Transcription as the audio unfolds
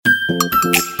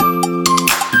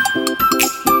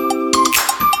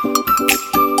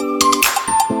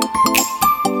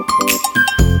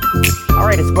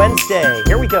Wednesday.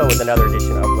 Here we go with another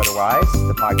edition of WeatherWise,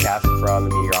 the podcast from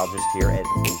the meteorologist here at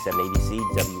 47 ABC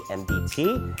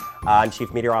WNBT. I'm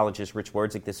Chief Meteorologist Rich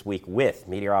Wardzik this week with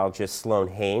meteorologist Sloan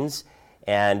Haynes.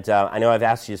 And I know I've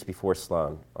asked you this before,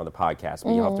 Sloan, on the podcast,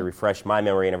 but you'll have to refresh my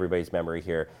memory and everybody's memory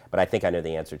here. But I think I know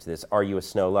the answer to this. Are you a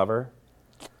snow lover?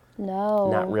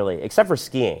 No. Not really, except for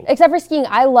skiing. Except for skiing.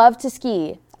 I love to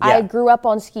ski. Yeah. I grew up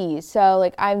on skis,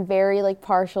 so I'm very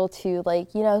partial to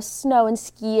snow and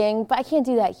skiing, but I can't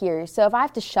do that here. So if I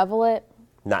have to shovel it,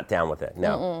 not down with it.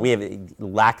 No, we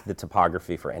lack the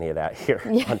topography for any of that here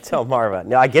on Delmarva.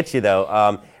 No, I get you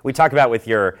though. We talked about with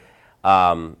your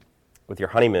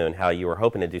honeymoon how you were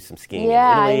hoping to do some skiing in Italy.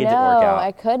 I know. It didn't work out.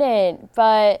 I couldn't,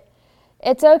 but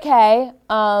it's okay.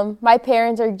 My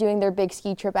parents are doing their big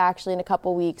ski trip actually in a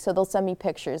couple weeks, so they'll send me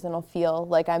pictures and I'll feel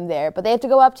like I'm there. But they have to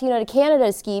go up to Canada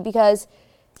to ski because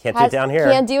can't do it down here.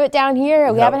 Can't do it down here.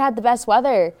 No. We haven't had the best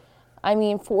weather.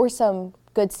 For some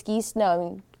good ski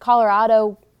snow.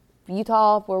 Colorado,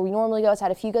 Utah, where we normally go, has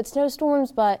had a few good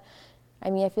snowstorms, but I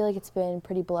feel like it's been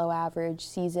pretty below average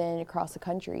season across the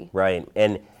country. Right,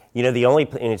 and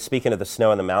speaking of the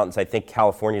snow in the mountains, I think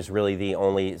California is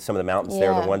really some of the mountains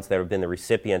there are the ones that have been the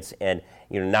recipients, and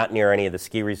not near any of the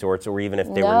ski resorts, or even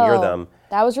if they were near them.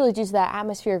 That was really due to that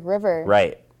atmospheric river.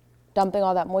 Right. Dumping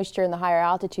all that moisture in the higher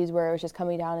altitudes where it was just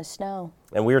coming down as snow.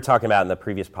 And we were talking about in the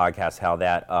previous podcast how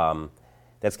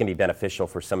that's going to be beneficial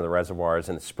for some of the reservoirs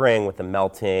in the spring with the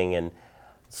melting and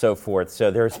so forth. So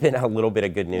there's been a little bit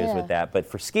of good news with that. But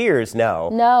for skiers, no.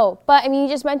 No, but you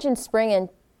just mentioned spring, and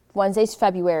Wednesday's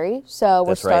February, so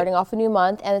we're starting off a new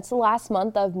month, and it's the last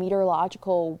month of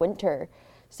meteorological winter.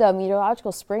 So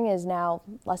meteorological spring is now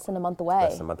less than a month away.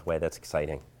 Less than a month away. That's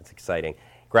exciting. That's exciting.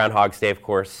 Groundhog's Day, of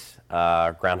course.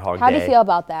 Groundhog Day. How do you feel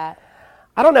about that?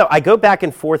 I don't know. I go back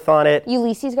and forth on it.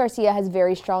 Ulysses Garcia has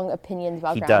very strong opinions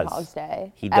about Groundhog's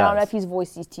Day. He does. I don't know if he's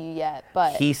voiced these to you yet,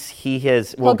 but he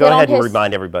has. Well, go ahead and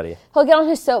remind everybody. He'll get on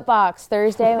his soapbox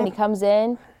Thursday when he comes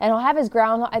in, and he'll have his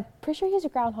groundhog. I'm pretty sure he has a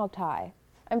groundhog tie.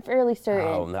 I'm fairly certain.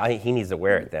 Oh, no, he needs to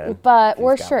wear it then. But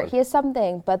or shirt. He has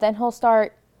something. But then he'll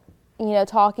start,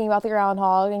 talking about the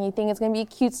groundhog, and you think it's going to be a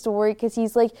cute story because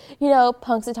he's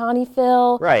Punxsutawney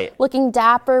Phil, right, looking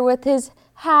dapper with his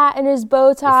hat and his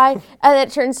bow tie, and then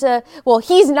it turns to, well,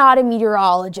 he's not a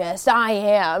meteorologist. I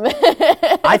am.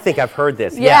 I think I've heard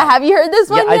this. Yeah, have you heard this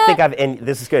one yet? I think and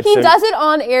this is good. He does it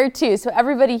on air too, so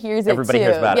everybody hears it too. Everybody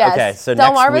hears about it. Okay, so next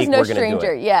week no we're going to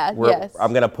do it. Yes.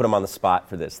 I'm going to put him on the spot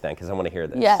for this then because I want to hear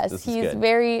this. Yes, he's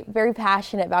very, very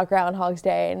passionate about Groundhog's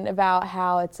Day and about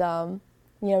how it's,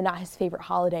 not his favorite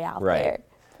holiday out there.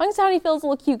 Punxsutawney Phil's a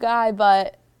little cute guy,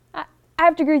 but I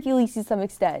have to agree with Ulysses to some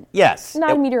extent. Yes.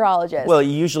 Not a meteorologist. Well,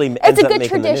 usually it's a good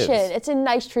tradition. It's a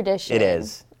nice tradition. It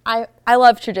is. I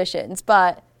love traditions,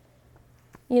 but,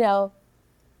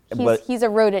 he's a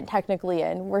rodent technically,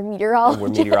 and we're meteorologists. We're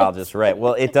meteorologists, right.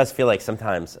 Well, it does feel like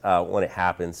sometimes when it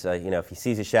happens, if he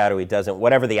sees a shadow, he doesn't.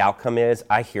 Whatever the outcome is,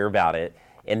 I hear about it,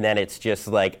 and then it's just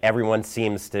like everyone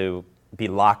seems to be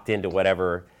locked into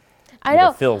whatever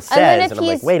Phil says, and I'm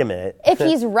like, wait a minute. If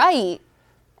he's right,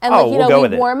 and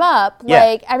we warm up,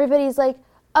 everybody's like,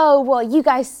 oh, well, you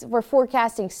guys were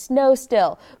forecasting snow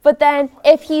still. But then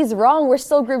if he's wrong, we're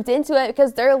still grouped into it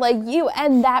because they're like, you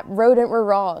and that rodent were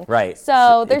wrong. Right.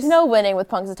 So there's no winning with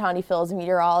Punxsutawney Phil as a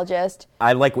meteorologist.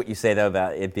 I like what you say, though,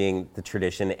 about it being the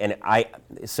tradition. And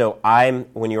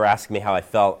when you were asking me how I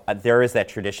felt, there is that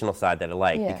traditional side that I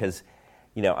like because,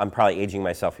 I'm probably aging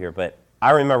myself here, but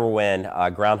I remember when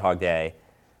Groundhog Day,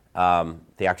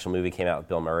 the actual movie came out with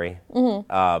Bill Murray.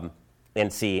 Mm-hmm.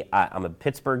 And see, I'm a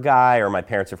Pittsburgh guy, or my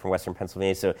parents are from Western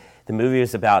Pennsylvania, so the movie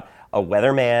was about a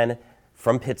weatherman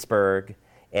from Pittsburgh,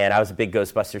 and I was a big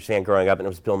Ghostbusters fan growing up, and it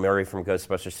was Bill Murray from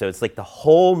Ghostbusters, so it's like the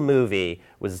whole movie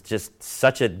was just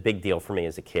such a big deal for me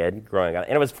as a kid growing up,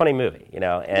 and it was a funny movie,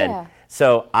 and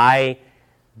so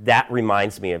that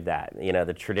reminds me of that,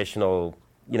 the traditional.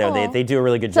 They do a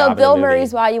really good job. So Bill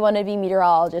Murray's why you want to be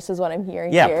meteorologist is what I'm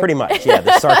hearing here. Yeah, pretty much. Yeah,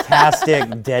 the sarcastic,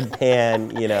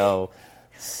 deadpan, cynical.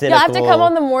 You'll have to come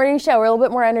on the morning show. We're a little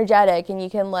bit more energetic, and you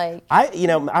can I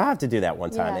have to do that one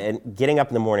time. Yeah. And getting up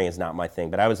in the morning is not my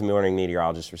thing. But I was a morning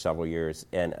meteorologist for several years,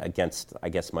 and against, I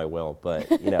guess, my will. But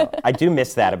I do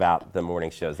miss that about the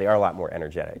morning shows. They are a lot more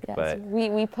energetic. Yes, but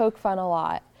we poke fun a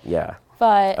lot. Yeah.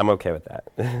 But I'm okay with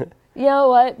that. You know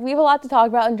what? We have a lot to talk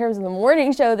about in terms of the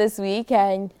morning show this week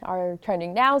and our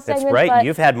Trending Now segment. That's right.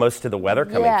 You've had most of the weather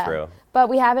coming through. But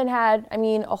we haven't had,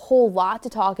 a whole lot to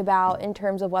talk about in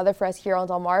terms of weather for us here on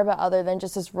Delmarva other than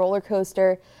just this roller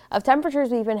coaster of temperatures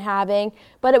we've been having.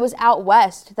 But it was out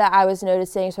west that I was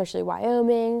noticing, especially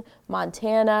Wyoming,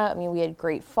 Montana. We had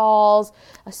Great Falls,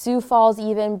 Sioux Falls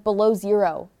even below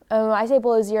zero. I say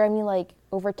below zero, I mean like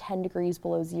over 10 degrees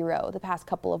below zero the past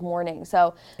couple of mornings.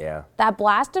 So that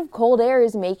blast of cold air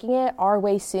is making it our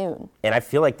way soon. And I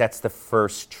feel like that's the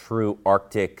first true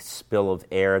Arctic spill of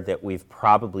air that we've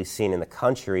probably seen in the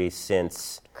country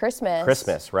since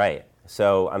Christmas, right.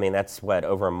 So, I mean, that's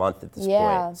over a month at this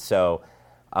point. So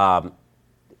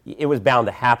it was bound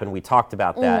to happen. We talked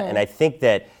about that. And I think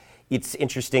that it's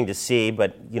interesting to see,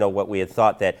 but, what we had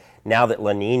thought that now that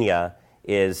La Nina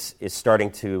is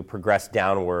starting to progress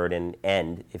downward and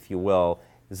end, if you will.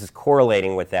 This is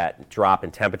correlating with that drop in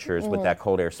temperatures with that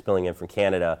cold air spilling in from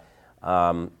Canada.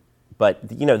 But,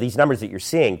 these numbers that you're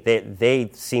seeing, they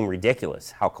seem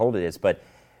ridiculous, how cold it is, but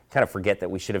kind of forget that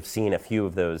we should have seen a few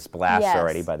of those blasts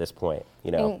already by this point,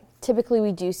 And typically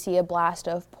we do see a blast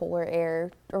of polar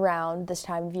air around this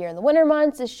time of year in the winter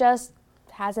months. It's just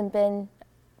hasn't been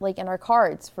like in our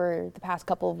cards for the past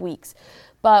couple of weeks.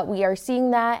 But we are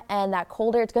seeing that, and that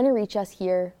cold air, it's going to reach us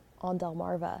here on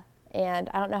Delmarva. And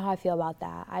I don't know how I feel about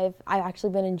that. I've actually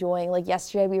been enjoying, like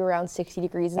yesterday we were around 60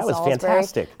 degrees in Salisbury. That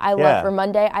was fantastic. For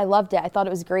Monday, I loved it. I thought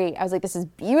it was great. I was like, this is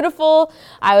beautiful.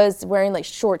 I was wearing like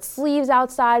short sleeves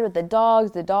outside with the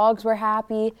dogs. The dogs were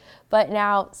happy. But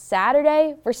now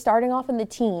Saturday, we're starting off in the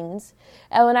teens.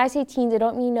 And when I say teens, I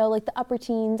don't mean, like the upper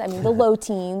teens. I mean the low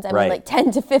teens. I mean like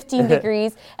 10 to 15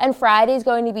 degrees. And Friday is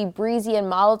going to be breezy, and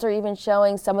models are even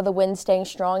showing some of the wind staying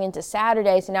strong into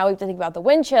Saturday. So now we have to think about the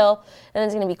wind chill. And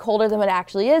it's going to be colder than what it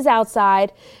actually is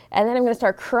outside. And then I'm going to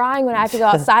start crying when I have to go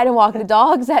outside and walk the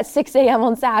dogs at 6 a.m.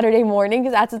 on Saturday morning,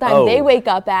 because that's the time they wake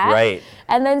up at. Right.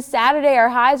 And then Saturday, our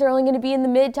highs are only going to be in the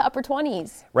mid to upper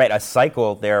 20s. Right, a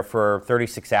cycle there for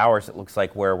 36 hours, it looks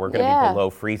like, where we're going to be below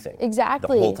freezing.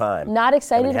 Exactly. The whole time. Not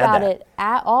excited about it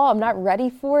at all. I'm not ready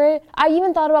for it. I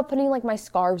even thought about putting like my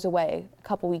scarves away a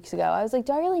couple weeks ago. I was like,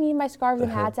 do I really need my scarves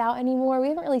and hats out anymore? We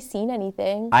haven't really seen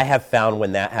anything. I have found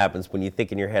when that happens, when you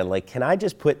think in your head, like, can I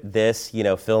just put this,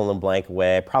 fill in the blank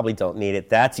away? I probably don't need it.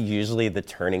 That's usually the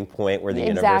turning point where the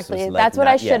universe is like, that's what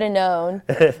I should have known.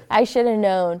 I should have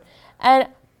known. And,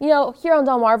 here on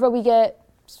Delmarva, we get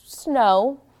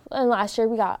snow. And last year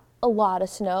we got a lot of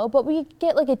snow, but we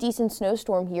get like a decent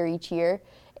snowstorm here each year.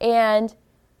 And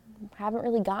haven't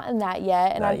really gotten that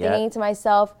yet. And I'm thinking to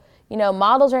myself,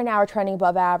 models right now are trending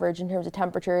above average in terms of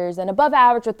temperatures and above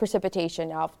average with precipitation.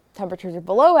 Now, if temperatures are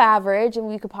below average, and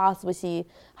we could possibly see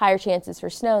higher chances for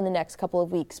snow in the next couple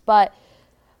of weeks. But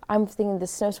I'm thinking the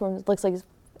snowstorm looks like it's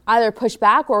either pushed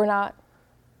back or we're not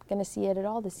going to see it at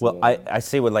all this year. Well, I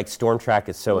say with like Storm Track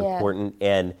is so important,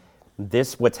 and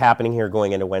what's happening here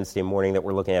going into Wednesday morning that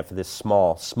we're looking at for this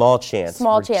small chance,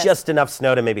 just enough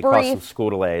snow to maybe cause some school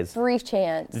delays. Brief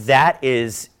chance. That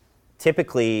is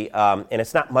typically, and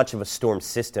it's not much of a storm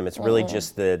system. It's really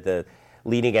just the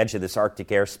leading edge of this Arctic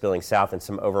air spilling south and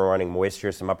some overrunning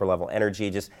moisture, some upper level energy,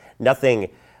 just nothing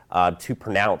too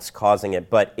pronounced causing it.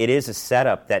 But it is a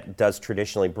setup that does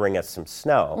traditionally bring us some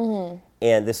snow.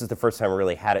 And this is the first time we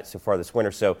really had it so far this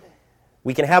winter. So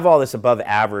we can have all this above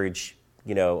average,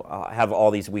 have all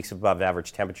these weeks of above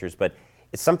average temperatures, but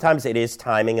sometimes it is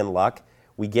timing and luck.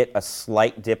 We get a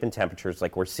slight dip in temperatures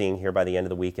like we're seeing here by the end of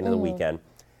the week into the weekend.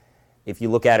 If you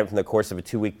look at it from the course of a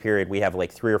 2-week period, we have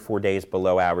like 3 or 4 days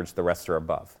below average, the rest are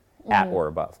above, at or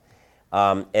above.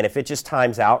 And if it just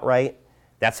times out right,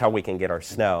 that's how we can get our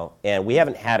snow. And we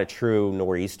haven't had a true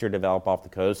nor'easter develop off the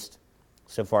coast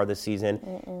so far this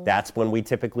season. That's when we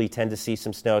typically tend to see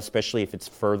some snow, especially if it's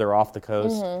further off the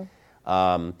coast.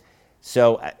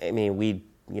 So, I mean,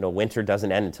 winter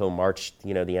doesn't end until March,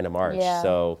 the end of March.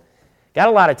 So got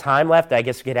a lot of time left. I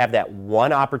guess we could have that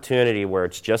one opportunity where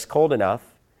it's just cold enough,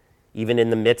 even in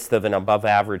the midst of an above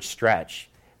average stretch,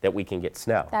 that we can get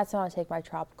snow. That's when I'll take my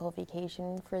tropical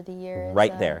vacation for the year.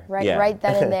 Right there. Right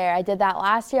then and there. I did that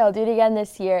last year. I'll do it again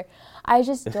this year. I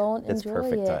just don't enjoy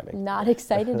perfect it. Timing. Not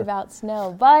excited about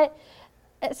snow. But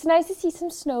it's nice to see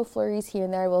some snow flurries here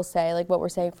and there, I will say. Like what we're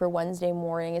saying for Wednesday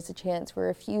morning is a chance for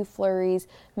a few flurries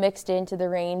mixed into the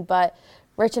rain. But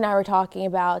Rich and I were talking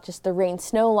about just the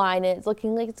rain-snow line, and it's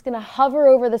looking like it's going to hover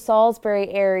over the Salisbury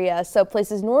area. So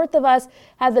places north of us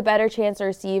have the better chance to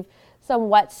receive some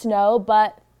wet snow,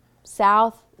 but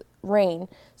south, rain.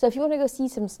 So if you want to go see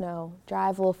some snow,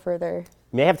 drive a little further.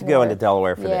 You may have to go into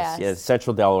Delaware for this. Yeah,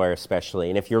 central Delaware especially.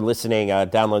 And if you're listening,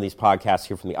 download these podcasts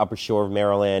here from the upper shore of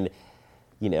Maryland.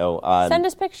 Send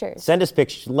us pictures. Send us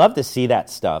pictures. Love to see that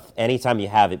stuff anytime you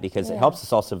have it, because it helps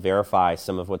us also verify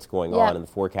some of what's going on in the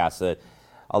forecast.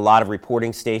 A lot of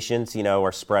reporting stations,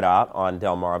 are spread out on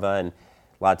Delmarva, and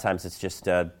a lot of times it's just,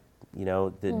 the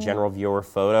general viewer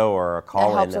photo or a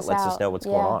call-in that lets us know what's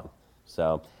going on.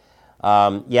 So,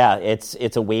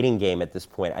 it's a waiting game at this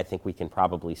point, I think we can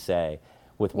probably say,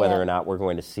 with whether or not we're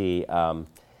going to see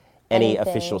any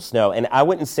official snow. And I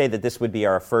wouldn't say that this would be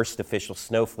our first official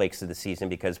snowflakes of the season,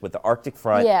 because with the Arctic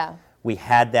front, we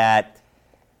had that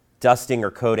dusting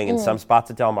or coating in some spots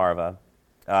at Delmarva.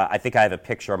 I think I have a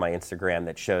picture on my Instagram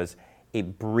that shows a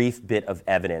brief bit of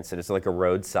evidence. It is like a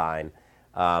road sign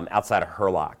outside of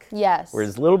Hurlock. Yes. Where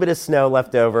there's a little bit of snow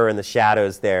left over in the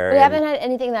shadows there. We haven't had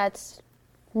anything that's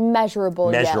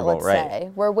measurable yet, let's right.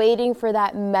 say. We're waiting for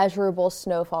that measurable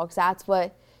snowfall, because that's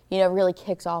what, really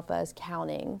kicks off us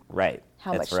counting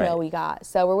how much snow we got.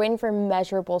 So we're waiting for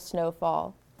measurable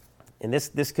snowfall. And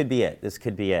this could be it. This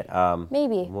could be it.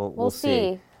 Maybe. We'll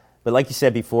see. But like you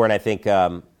said before, and I think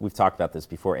we've talked about this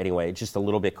before anyway, it just a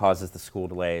little bit causes the school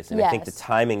delays. And I think the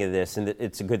timing of this, and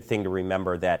it's a good thing to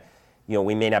remember that,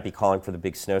 we may not be calling for the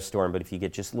big snowstorm, but if you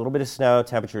get just a little bit of snow,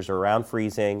 temperatures are around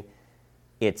freezing,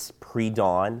 it's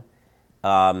pre-dawn,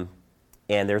 and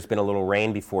there's been a little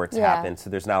rain before it's happened, so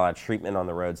there's not a lot of treatment on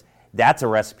the roads. That's a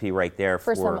recipe right there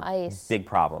for some ice. Big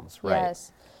problems, right?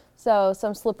 Yes. So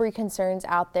some slippery concerns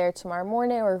out there tomorrow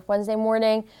morning or Wednesday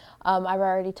morning. I've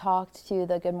already talked to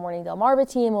the Good Morning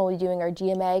Delmarva team. We'll be doing our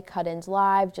GMA cut-ins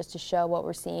live just to show what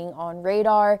we're seeing on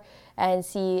radar and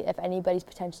see if anybody's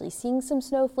potentially seeing some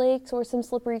snowflakes or some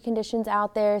slippery conditions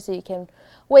out there. So you can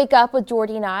wake up with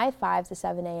Jordy and I 5 to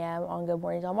 7 a.m. on Good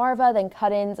Morning Delmarva, then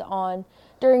cut-ins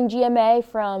during GMA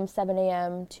from 7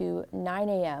 a.m. to 9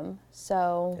 a.m.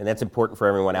 And that's important for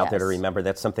everyone out there to remember.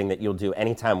 That's something that you'll do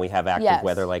anytime we have active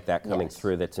weather like that coming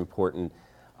through. That's important.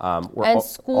 And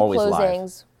school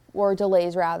closings, or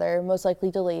delays rather, most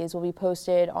likely delays, will be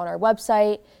posted on our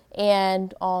website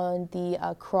and on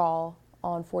the crawl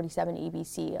on 47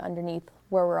 ABC underneath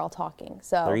where we're all talking.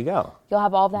 So there you go. You'll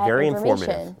have all that Very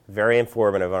information. Very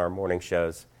informative on our morning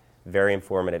shows. Very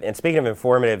informative. And speaking of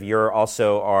informative, you're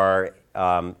also our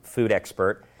food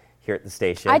expert here at the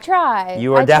station. I try.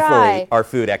 You are definitely our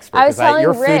food expert.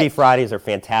 Your Rick. Foodie Fridays are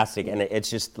fantastic, and it's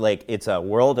just like it's a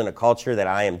world and a culture that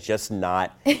I am just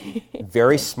not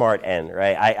very smart in.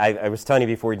 Right? I was telling you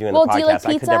before we were doing the podcast, do you like pizza?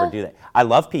 I could never do that. I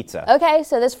love pizza. Okay,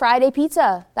 so this Friday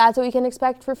pizza. That's what we can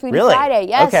expect for Foodie Really? Friday.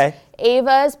 Yes. Okay.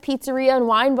 Ava's Pizzeria and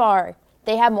Wine Bar.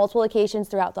 They have multiple locations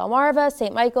throughout Delmarva,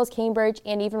 St. Michael's, Cambridge,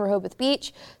 and even Rehoboth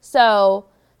Beach. So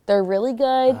they're really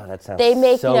good. Oh, that sounds they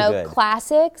make, so good.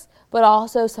 classics, but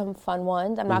also some fun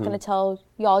ones. I'm not going to tell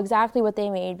y'all exactly what they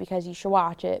made because you should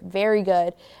watch it. Very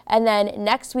good. And then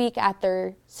next week at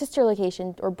their sister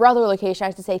location, or brother location, I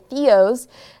have to say, Theo's.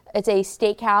 It's a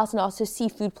steakhouse and also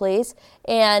seafood place.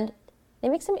 And they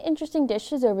make some interesting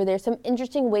dishes over there, some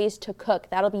interesting ways to cook.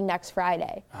 That'll be next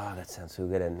Friday. Oh, that sounds so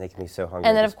good and making me so hungry.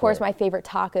 And then, of course, my favorite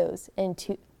tacos in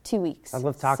two weeks. I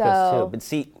love tacos, too. But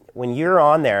see, when you're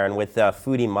on there and with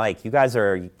Foodie Mike, you guys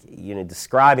are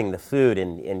describing the food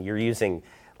and you're using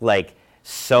like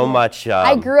so much.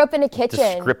 I grew up in a kitchen.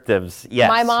 Descriptives, yes.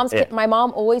 My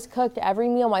mom always cooked every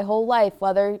meal my whole life,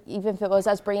 even if it was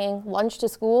us bringing lunch to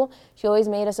school. She always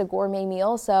made us a gourmet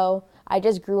meal. So I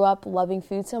just grew up loving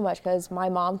food so much because my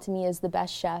mom to me is the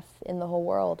best chef in the whole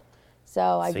world.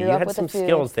 So I grew up with the food. So you had some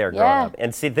skills there growing up.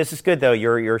 And see, this is good, though.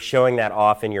 You're showing that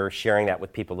off, and you're sharing that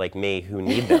with people like me who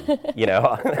need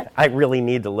them. I really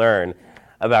need to learn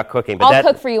about cooking. But I'll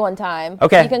cook for you one time.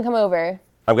 Okay. You can come over.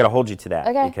 I'm going to hold you to that.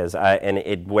 Okay. Because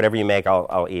whatever you make,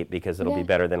 I'll eat because it'll be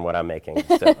better than what I'm making.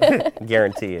 So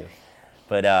guarantee you.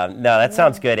 But no, that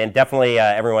sounds good. And definitely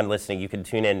everyone listening, you can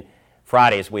tune in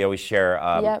Fridays. We always share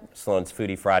Sloan's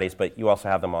Foodie Fridays, but you also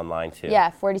have them online too. Yeah,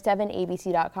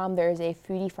 47abc.com. There's a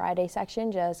Foodie Friday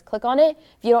section. Just click on it.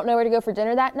 If you don't know where to go for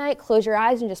dinner that night, close your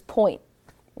eyes and just point.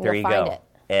 And there you find go. It.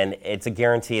 And it's a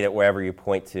guarantee that wherever you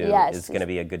point to is going to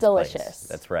be a good delicious place.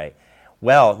 That's right.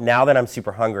 Well, now that I'm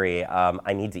super hungry,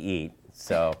 I need to eat.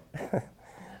 So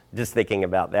just thinking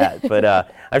about that.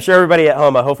 But I'm sure everybody at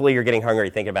home, hopefully you're getting hungry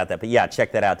thinking about that. But yeah,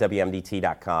 check that out,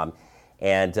 WMDT.com.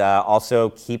 And also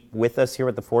keep with us here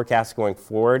with the forecast going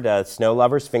forward. Snow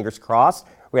lovers, fingers crossed.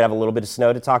 We're going to have a little bit of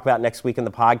snow to talk about next week in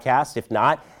the podcast. If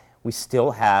not, we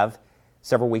still have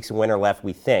several weeks of winter left,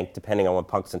 we think, depending on what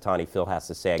Punxsutawney Phil has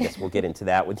to say. I guess we'll get into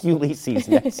that with Ulysses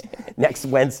next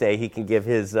Wednesday. He can give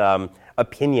his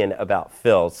opinion about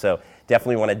Phil. So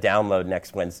definitely want to download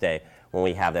next Wednesday when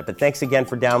we have that. But thanks again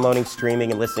for downloading, streaming,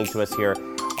 and listening to us here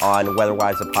on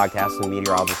Weatherwise, the podcast, and the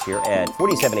meteorologist here at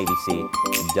 47 ABC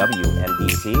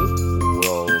WMDT.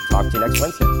 We'll talk to you next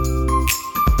Wednesday.